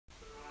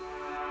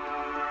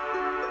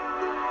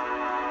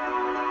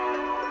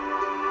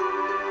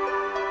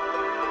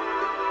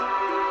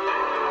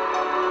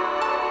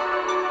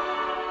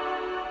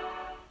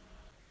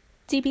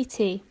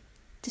DBT,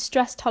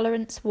 Distress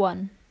Tolerance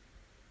 1.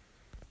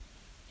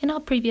 In our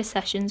previous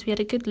sessions, we had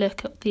a good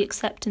look at the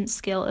acceptance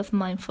skill of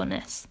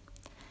mindfulness.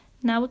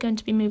 Now we're going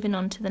to be moving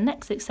on to the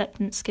next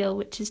acceptance skill,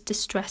 which is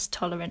distress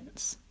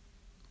tolerance.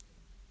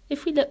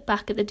 If we look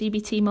back at the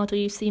DBT model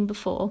you've seen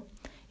before,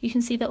 you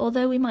can see that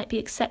although we might be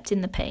accepting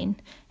the pain,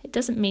 it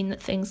doesn't mean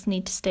that things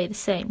need to stay the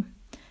same.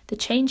 The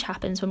change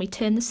happens when we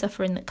turn the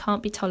suffering that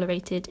can't be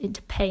tolerated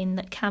into pain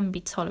that can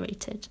be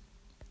tolerated.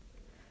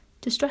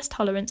 Distress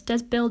tolerance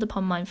does build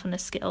upon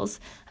mindfulness skills,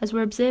 as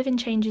we're observing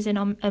changes in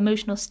our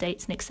emotional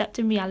states and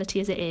accepting reality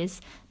as it is,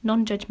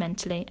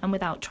 non-judgmentally and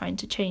without trying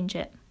to change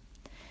it.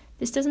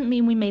 This doesn't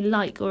mean we may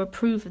like or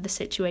approve of the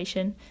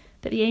situation,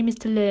 but the aim is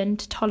to learn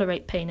to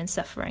tolerate pain and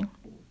suffering.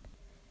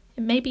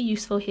 It may be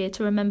useful here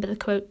to remember the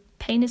quote,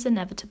 "Pain is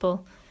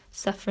inevitable,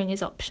 suffering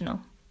is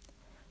optional."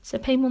 So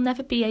pain will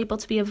never be able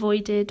to be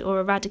avoided or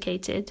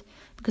eradicated,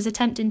 because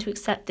attempting to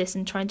accept this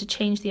and trying to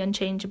change the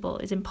unchangeable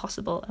is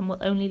impossible and will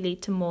only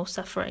lead to more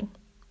suffering.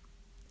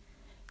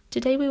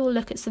 Today we will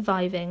look at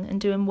surviving and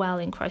doing well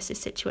in crisis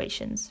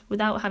situations,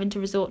 without having to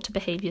resort to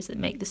behaviours that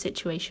make the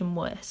situation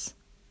worse.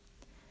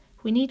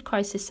 We need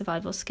crisis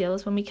survival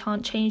skills when we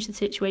can't change the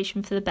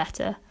situation for the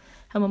better,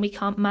 and when we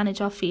can't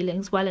manage our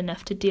feelings well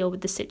enough to deal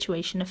with the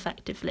situation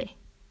effectively.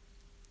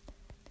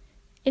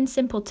 In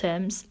simple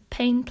terms,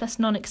 pain plus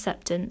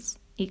non-acceptance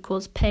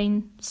equals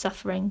pain,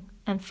 suffering,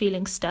 and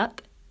feeling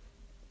stuck.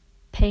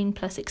 Pain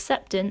plus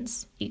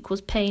acceptance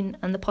equals pain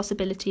and the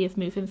possibility of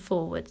moving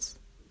forwards.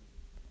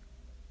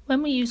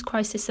 When we use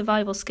crisis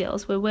survival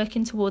skills, we're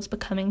working towards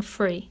becoming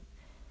free.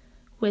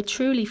 We're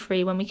truly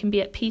free when we can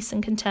be at peace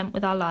and content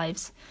with our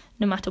lives,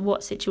 no matter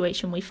what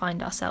situation we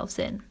find ourselves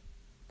in.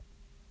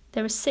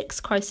 There are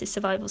 6 crisis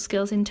survival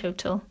skills in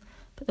total,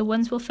 but the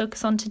ones we'll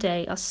focus on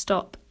today are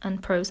stop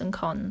and pros and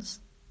cons.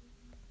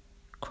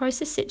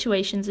 Crisis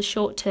situations are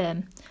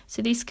short-term,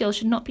 so these skills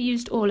should not be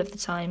used all of the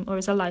time or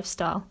as a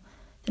lifestyle.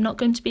 They're not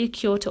going to be a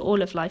cure to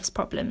all of life's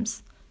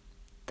problems.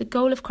 The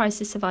goal of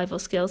crisis survival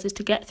skills is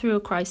to get through a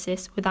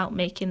crisis without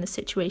making the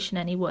situation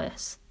any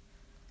worse.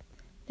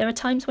 There are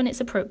times when it's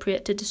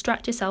appropriate to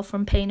distract yourself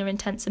from pain or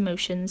intense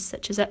emotions,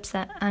 such as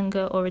upset,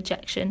 anger, or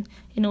rejection,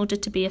 in order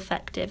to be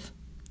effective.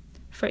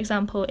 For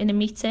example, in a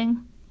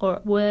meeting, or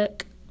at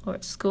work, or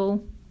at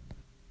school.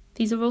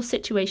 These are all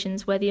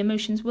situations where the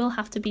emotions will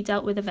have to be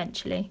dealt with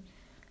eventually,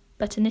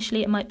 but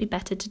initially it might be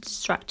better to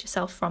distract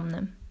yourself from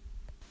them.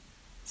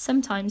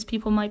 Sometimes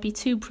people might be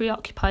too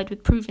preoccupied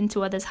with proving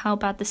to others how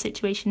bad the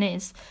situation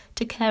is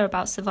to care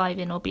about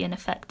surviving or being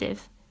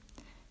effective.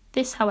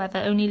 This, however,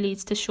 only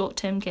leads to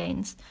short-term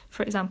gains,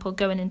 for example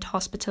going into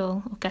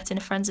hospital or getting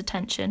a friend's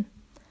attention,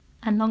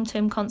 and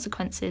long-term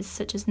consequences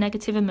such as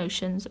negative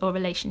emotions or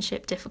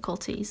relationship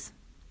difficulties.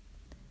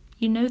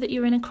 You know that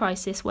you're in a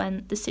crisis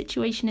when the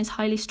situation is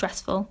highly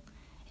stressful,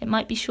 it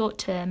might be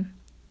short-term,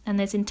 and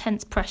there's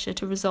intense pressure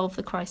to resolve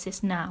the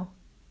crisis now.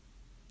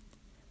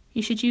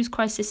 You should use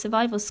crisis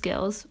survival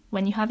skills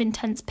when you have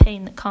intense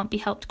pain that can't be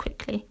helped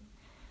quickly.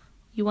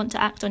 You want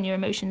to act on your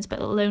emotions, but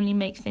it will only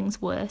make things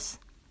worse.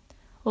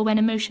 Or when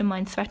emotion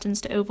mind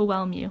threatens to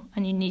overwhelm you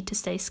and you need to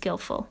stay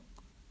skillful.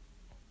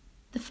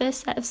 The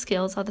first set of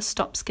skills are the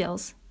stop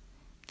skills.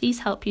 These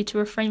help you to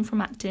refrain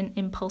from acting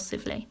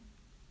impulsively.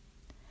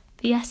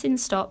 The S in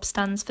stop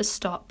stands for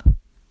stop.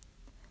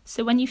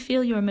 So when you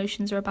feel your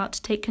emotions are about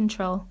to take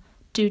control,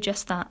 do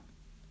just that.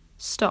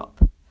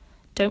 Stop.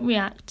 Don't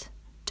react.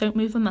 Don't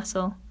move a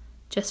muscle.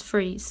 Just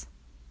freeze.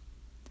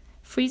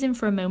 Freezing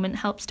for a moment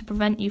helps to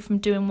prevent you from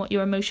doing what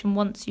your emotion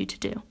wants you to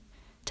do,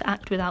 to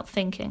act without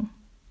thinking.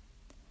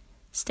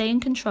 Stay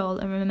in control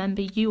and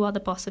remember you are the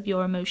boss of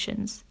your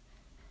emotions.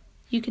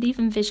 You could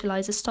even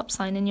visualize a stop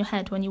sign in your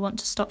head when you want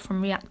to stop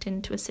from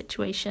reacting to a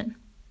situation.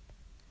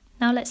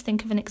 Now let's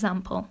think of an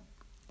example.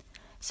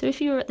 So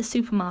if you were at the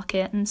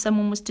supermarket and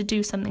someone was to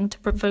do something to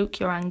provoke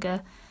your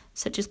anger,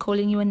 such as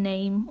calling you a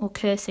name or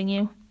cursing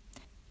you,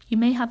 you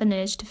may have an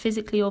urge to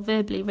physically or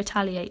verbally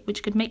retaliate,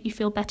 which could make you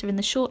feel better in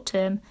the short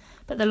term,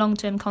 but the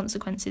long-term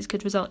consequences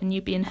could result in you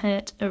being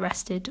hurt,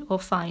 arrested, or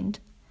fined.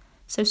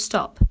 So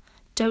stop.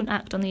 Don't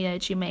act on the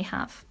urge you may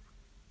have.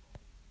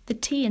 The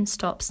T in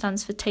stop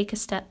stands for take a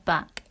step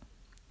back.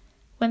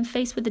 When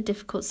faced with a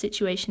difficult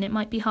situation, it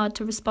might be hard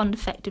to respond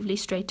effectively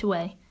straight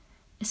away,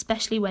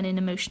 especially when in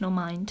emotional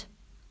mind.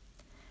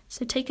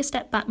 So take a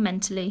step back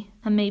mentally,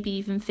 and maybe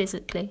even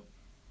physically.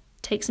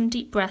 Take some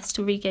deep breaths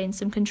to regain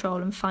some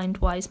control and find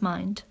wise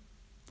mind.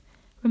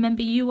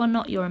 Remember you are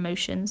not your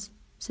emotions,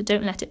 so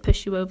don't let it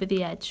push you over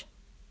the edge.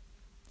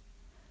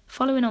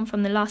 Following on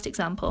from the last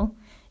example,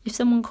 if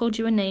someone called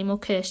you a name or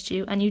cursed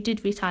you and you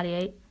did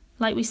retaliate,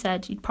 like we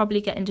said, you'd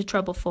probably get into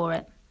trouble for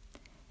it.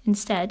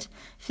 Instead,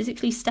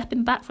 physically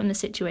stepping back from the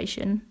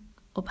situation,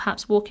 or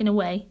perhaps walking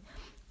away,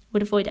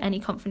 would avoid any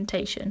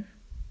confrontation.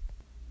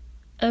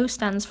 O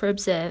stands for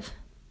observe.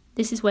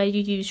 This is where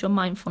you use your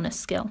mindfulness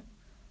skill.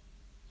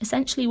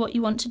 Essentially what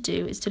you want to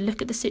do is to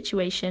look at the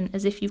situation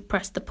as if you've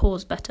pressed the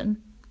pause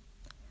button.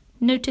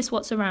 Notice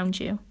what's around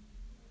you.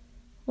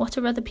 What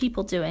are other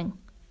people doing?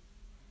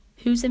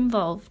 Who's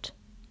involved?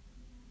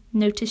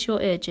 Notice your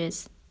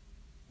urges.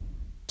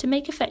 To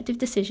make effective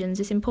decisions,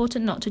 it's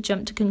important not to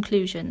jump to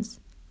conclusions.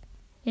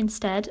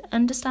 Instead,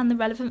 understand the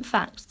relevant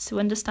facts to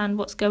understand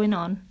what's going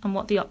on and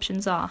what the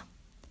options are.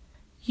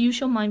 Use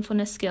your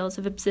mindfulness skills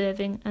of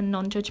observing and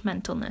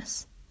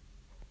non-judgmentalness.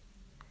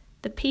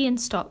 The P in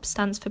STOP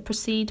stands for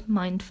proceed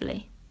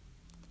mindfully.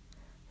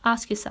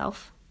 Ask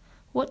yourself,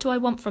 what do I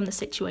want from the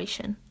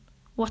situation?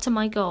 What are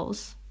my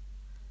goals?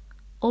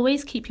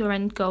 Always keep your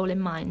end goal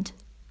in mind.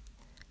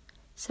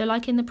 So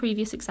like in the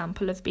previous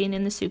example of being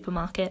in the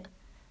supermarket,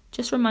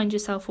 just remind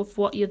yourself of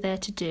what you're there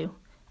to do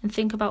and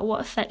think about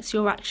what effects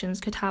your actions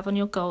could have on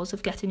your goals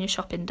of getting your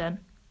shopping done.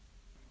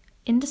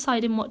 In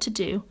deciding what to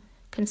do,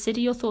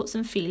 consider your thoughts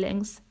and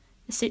feelings,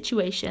 the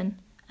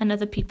situation, and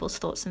other people's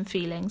thoughts and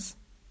feelings.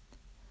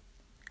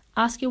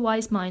 Ask your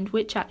wise mind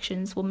which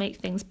actions will make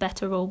things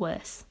better or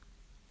worse.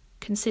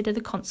 Consider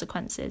the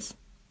consequences.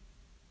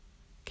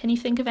 Can you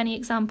think of any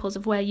examples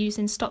of where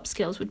using STOP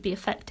skills would be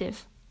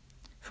effective?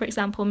 For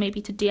example,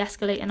 maybe to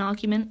de-escalate an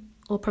argument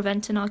or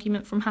prevent an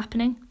argument from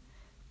happening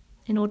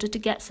in order to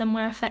get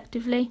somewhere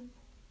effectively?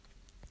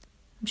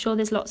 I'm sure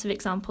there's lots of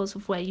examples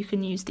of where you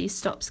can use these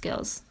STOP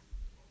skills.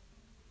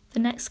 The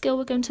next skill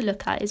we're going to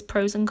look at is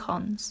pros and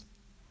cons.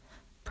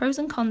 Pros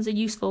and cons are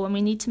useful when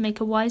we need to make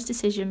a wise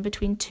decision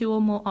between two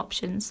or more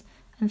options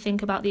and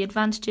think about the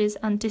advantages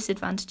and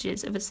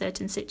disadvantages of a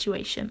certain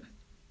situation.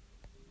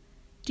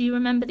 Do you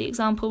remember the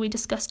example we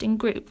discussed in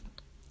group?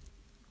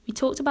 We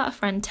talked about a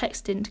friend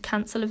texting to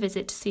cancel a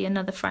visit to see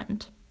another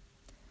friend.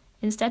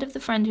 Instead of the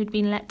friend who'd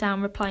been let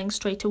down replying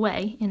straight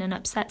away in an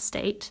upset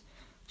state,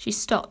 she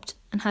stopped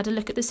and had a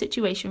look at the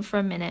situation for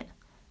a minute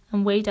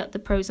and weighed up the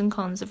pros and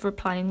cons of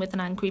replying with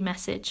an angry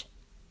message.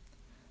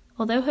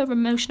 Although her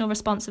emotional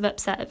response of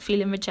upset at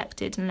feeling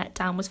rejected and let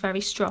down was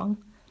very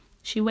strong,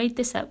 she weighed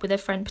this up with her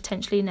friend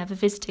potentially never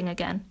visiting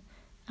again,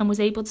 and was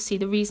able to see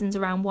the reasons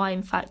around why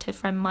in fact her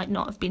friend might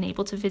not have been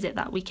able to visit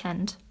that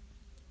weekend.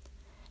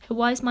 Her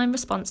wise mind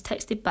response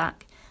texted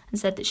back and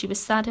said that she was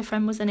sad her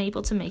friend was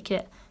unable to make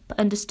it, but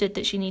understood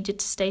that she needed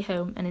to stay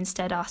home and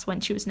instead asked when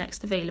she was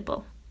next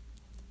available.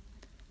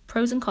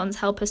 Pros and cons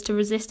help us to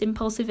resist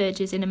impulsive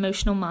urges in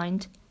emotional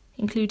mind,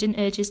 including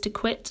urges to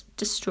quit,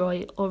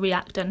 destroy, or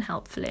react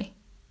unhelpfully.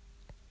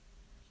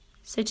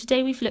 So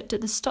today we've looked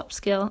at the STOP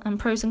skill and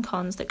pros and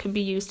cons that can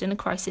be used in a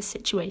crisis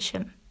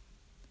situation.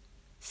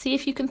 See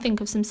if you can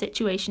think of some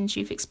situations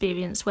you've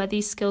experienced where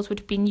these skills would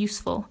have been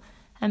useful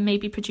and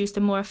maybe produced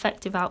a more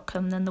effective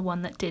outcome than the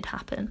one that did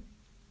happen.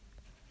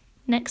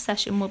 Next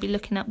session we'll be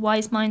looking at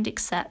wise mind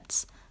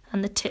accepts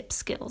and the tip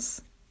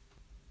skills.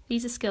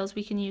 These are skills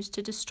we can use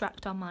to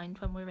distract our mind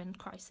when we're in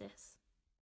crisis.